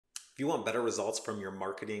you want better results from your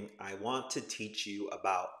marketing, I want to teach you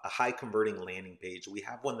about a high converting landing page. We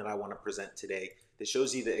have one that I want to present today that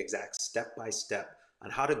shows you the exact step-by-step on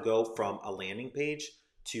how to go from a landing page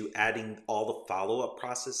to adding all the follow-up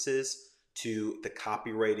processes, to the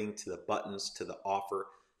copywriting, to the buttons, to the offer.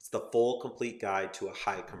 It's the full complete guide to a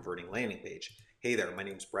high converting landing page. Hey there, my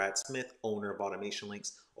name is Brad Smith, owner of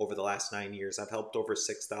AutomationLinks. Over the last 9 years, I've helped over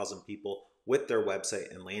 6,000 people with their website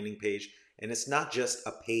and landing page. And it's not just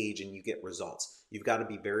a page and you get results. You've got to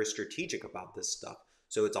be very strategic about this stuff.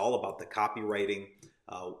 So it's all about the copywriting,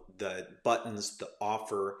 the buttons, the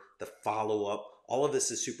offer, the follow-up. All of this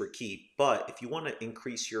is super key. But if you want to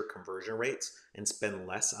increase your conversion rates and spend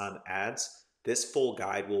less on ads, this full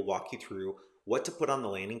guide will walk you through what to put on the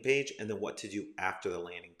landing page and then what to do after the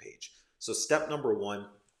landing page. So step number one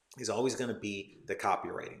is always going to be the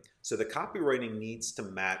copywriting. So the copywriting needs to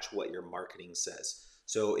match what your marketing says.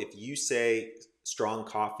 So if you say strong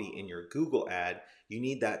coffee in your Google ad, you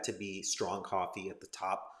need that to be strong coffee at the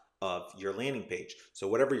top of your landing page. So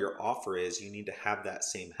whatever your offer is, you need to have that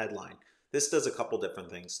same headline. This does a couple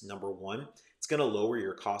different things. Number one, it's going to lower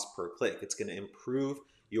your cost per click. It's going to improve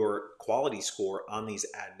your quality score on these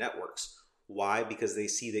ad networks. Why? Because they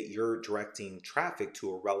see that you're directing traffic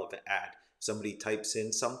to a relevant ad. Somebody types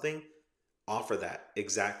in something, offer that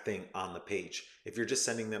exact thing on the page. If you're just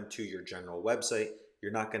sending them to your general website,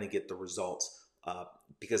 you're not going to get the results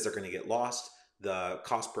because they're going to get lost. The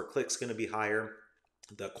cost per click is going to be higher.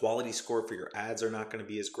 The quality score for your ads are not going to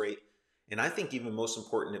be as great. And I think even most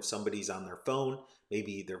important, if somebody's on their phone,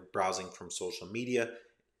 maybe they're browsing from social media,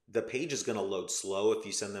 the page is going to load slow if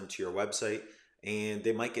you send them to your website, and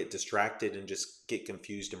they might get distracted and just get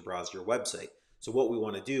confused and browse your website. So what we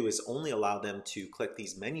want to do is only allow them to click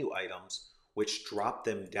these menu items, which drop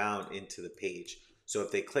them down into the page. So if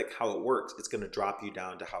they click how it works, it's going to drop you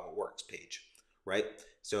down to how it works page, right?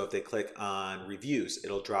 So if they click on reviews,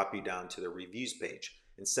 it'll drop you down to the reviews page.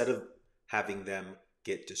 Instead of having them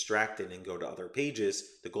get distracted and go to other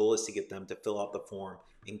pages, the goal is to get them to fill out the form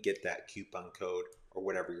and get that coupon code or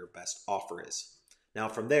whatever your best offer is. Now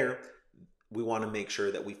from there, we want to make sure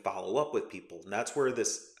that we follow up with people. And that's where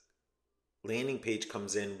this landing page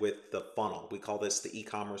comes in with the funnel. We call this the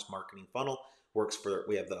e-commerce marketing funnel.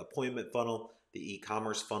 We have the appointment funnel, the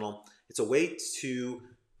e-commerce funnel. It's a way to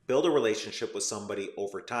build a relationship with somebody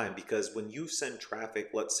over time, because when you send traffic,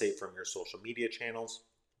 let's say from your social media channels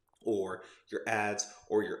or your ads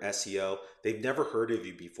or your SEO, they've never heard of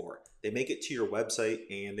you before. They make it to your website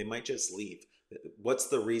and they might just leave. What's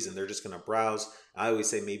the reason? They're just going to browse. I always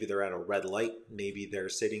say maybe they're at a red light. Maybe they're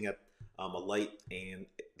sitting at a light and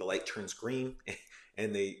the light turns green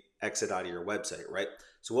and they exit out of your website, right?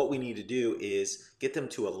 So what we need to do is get them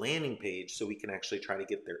to a landing page so we can actually try to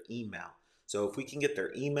get their email. So if we can get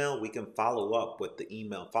their email, we can follow up with the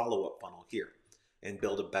email follow-up funnel here and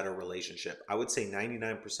build a better relationship. I would say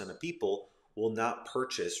 99% of people will not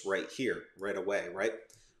purchase right here, right away, right?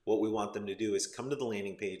 What we want them to do is come to the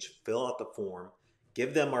landing page, fill out the form,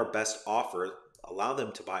 give them our best offer, allow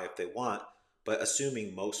them to buy if they want, but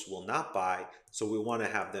assuming most will not buy, so we want to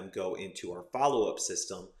have them go into our follow-up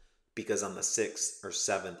system, because on the 6th or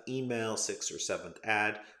 7th email, 6th or 7th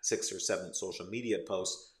ad, 6th or 7th social media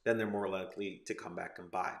post, then they're more likely to come back and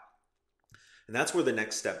buy. And that's where the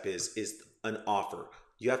next step is an offer.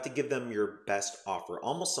 You have to give them your best offer,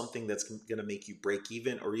 almost something that's going to make you break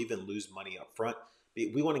even or even lose money up front.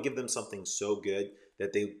 We want to give them something so good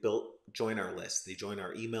that they join our list, they join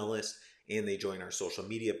our email list, and they join our social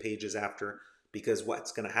media pages after. Because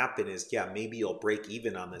what's going to happen is, yeah, maybe you'll break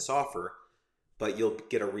even on this offer, but you'll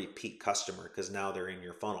get a repeat customer because now they're in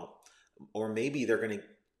your funnel. Or maybe they're going to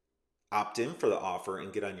opt in for the offer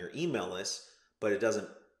and get on your email list, but it doesn't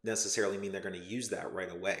necessarily mean they're going to use that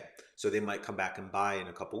right away. So they might come back and buy in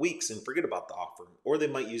a couple weeks and forget about the offer, or they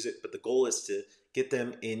might use it, but the goal is to get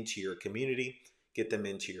them into your community, get them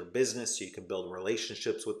into your business so you can build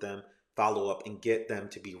relationships with them, follow up, and get them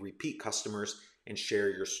to be repeat customers and share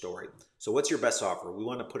your story. So what's your best offer? We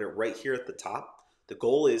want to put it right here at the top. The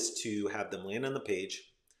goal is to have them land on the page,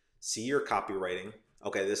 see your copywriting.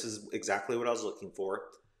 Okay, this is exactly what I was looking for.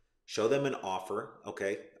 Show them an offer.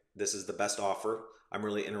 Okay, this is the best offer. I'm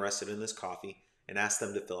really interested in this coffee, and ask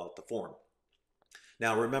them to fill out the form.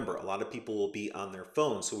 Now remember, a lot of people will be on their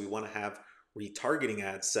phone, so we want to have retargeting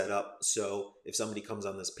ads set up. So if somebody comes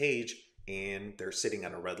on this page and they're sitting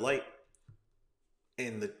at a red light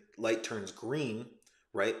and the light turns green,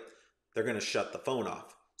 right, they're going to shut the phone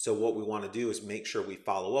off. So what we want to do is make sure we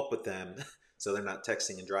follow up with them so they're not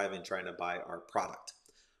texting and driving trying to buy our product.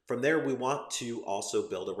 From there, we want to also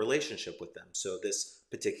build a relationship with them. So this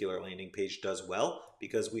particular landing page does well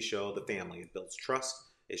because we show the family. It builds trust.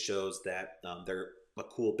 It shows that they're a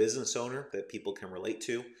cool business owner that people can relate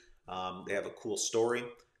to. They have a cool story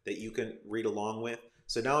that you can read along with.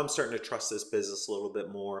 So now I'm starting to trust this business a little bit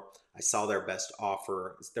more. I saw their best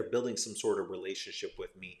offer. They're building some sort of relationship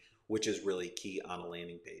with me, which is really key on a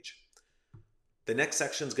landing page. The next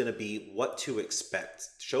section is going to be what to expect.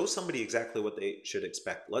 Show somebody exactly what they should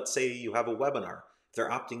expect. Let's say you have a webinar. If they're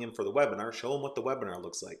opting in for the webinar, show them what the webinar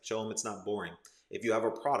looks like. Show them it's not boring. If you have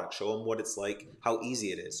a product, show them what it's like, how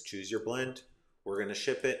easy it is. Choose your blend. We're going to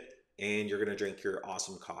ship it, and you're going to drink your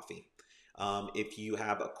awesome coffee. If you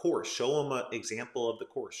have a course, show them an example of the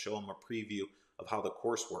course. Show them a preview of how the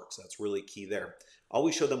course works. That's really key there.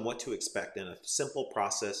 Always show them what to expect in a simple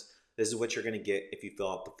process. This is what you're going to get if you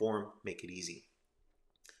fill out the form. Make it easy.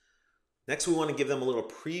 Next, we want to give them a little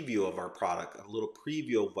preview of our product, a little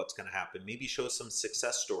preview of what's going to happen. Maybe show some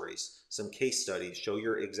success stories, some case studies, show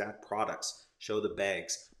your exact products, show the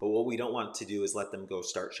bags. But what we don't want to do is let them go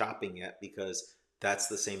start shopping yet, because that's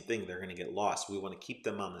the same thing. They're going to get lost. We want to keep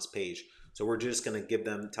them on this page. So we're just going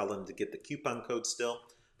to tell them to get the coupon code still.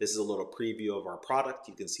 This is a little preview of our product.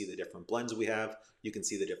 You can see the different blends we have. You can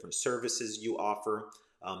see the different services you offer,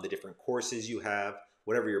 the different courses you have.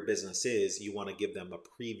 Whatever your business is, you want to give them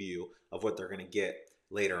a preview of what they're going to get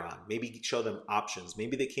later on. Maybe show them options.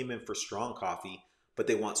 Maybe they came in for strong coffee, but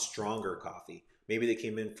they want stronger coffee. Maybe they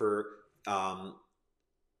came in for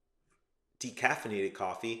decaffeinated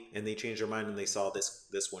coffee and they changed their mind and they saw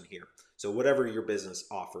this one here. So whatever your business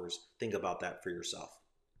offers, think about that for yourself.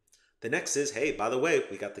 The next is, hey, by the way,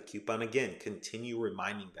 we got the coupon again. Continue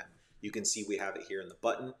reminding them. You can see we have it here in the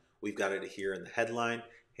button. We've got it here in the headline.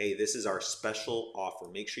 Hey, this is our special offer.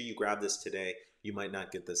 Make sure you grab this today. You might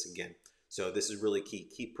not get this again. So this is really key.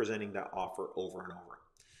 Keep presenting that offer over and over.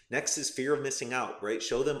 Next is fear of missing out, right?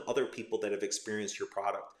 Show them other people that have experienced your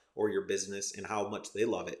product or your business and how much they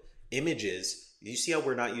love it. Images, you see how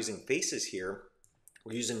we're not using faces here.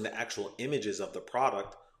 We're using the actual images of the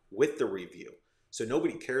product with the review. So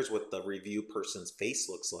nobody cares what the review person's face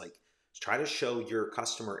looks like. Try to show your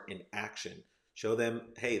customer in action. Show them,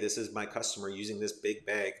 hey, this is my customer using this big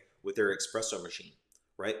bag with their espresso machine,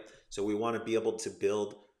 right? So we want to be able to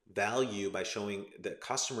build value by showing the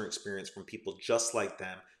customer experience from people just like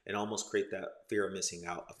them and almost create that fear of missing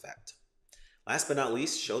out effect. Last but not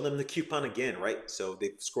least, show them the coupon again, right? So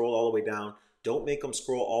they scroll all the way down. Don't make them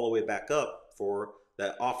scroll all the way back up for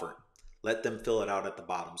that offer. Let them fill it out at the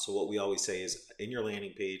bottom. So what we always say is in your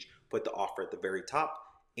landing page, put the offer at the very top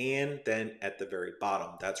and then at the very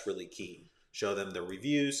bottom. That's really key. Show them the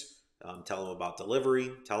reviews, tell them about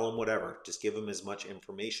delivery, tell them whatever. Just give them as much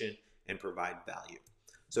information and provide value.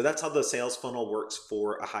 So that's how the sales funnel works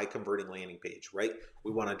for a high converting landing page, right?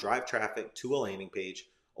 We want to drive traffic to a landing page,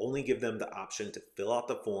 only give them the option to fill out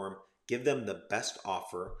the form, give them the best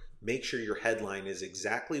offer, make sure your headline is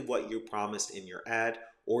exactly what you promised in your ad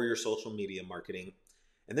or your social media marketing.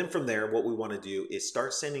 And then from there, what we want to do is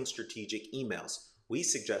start sending strategic emails. We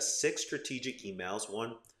suggest 6 strategic emails,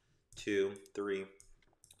 1, 2, 3,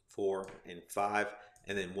 4, and 5,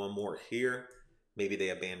 and then one more here. Maybe they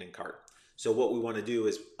abandon cart. So what we want to do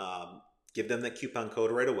is give them the coupon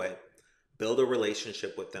code right away, build a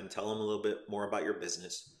relationship with them, tell them a little bit more about your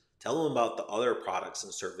business, tell them about the other products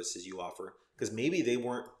and services you offer, because maybe they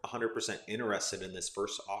weren't 100% interested in this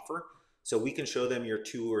first offer. So we can show them your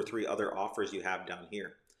 2 or 3 other offers you have down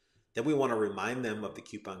here. Then we want to remind them of the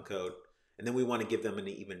coupon code. And then we want to give them an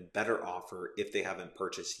even better offer if they haven't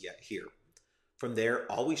purchased yet here. From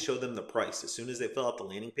there, always show them the price. As soon as they fill out the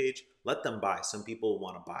landing page, let them buy. Some people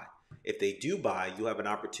want to buy. If they do buy, you have an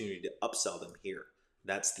opportunity to upsell them here.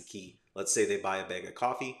 That's the key. Let's say they buy a bag of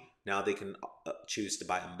coffee. Now they can choose to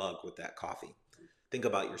buy a mug with that coffee. Think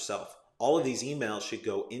about yourself. All of these emails should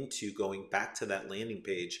go into going back to that landing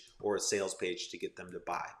page or a sales page to get them to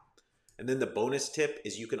buy. And then the bonus tip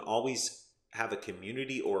is you can always have a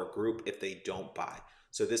community or a group if they don't buy.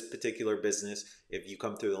 So this particular business, if you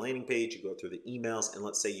come through the landing page, you go through the emails, and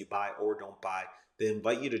let's say you buy or don't buy, they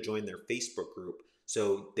invite you to join their Facebook group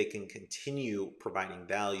so they can continue providing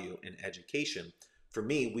value and education. For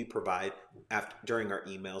me, we provide, during our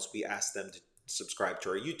emails, we ask them to subscribe to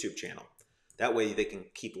our YouTube channel. That way they can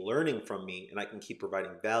keep learning from me and I can keep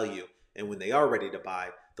providing value. And when they are ready to buy,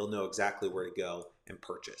 they'll know exactly where to go and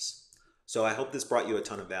purchase. So I hope this brought you a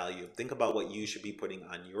ton of value. Think about what you should be putting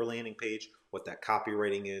on your landing page, what that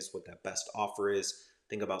copywriting is, what that best offer is.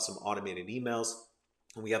 Think about some automated emails.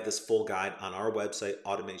 And we have this full guide on our website,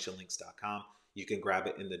 AutomationLinks.com. You can grab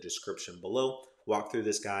it in the description below, walk through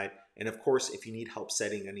this guide. And of course, if you need help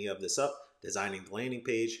setting any of this up, designing the landing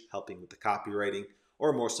page, helping with the copywriting,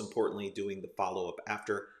 or most importantly, doing the follow-up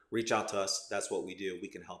after, reach out to us. That's what we do. We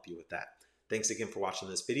can help you with that. Thanks again for watching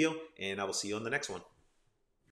this video, and I will see you on the next one.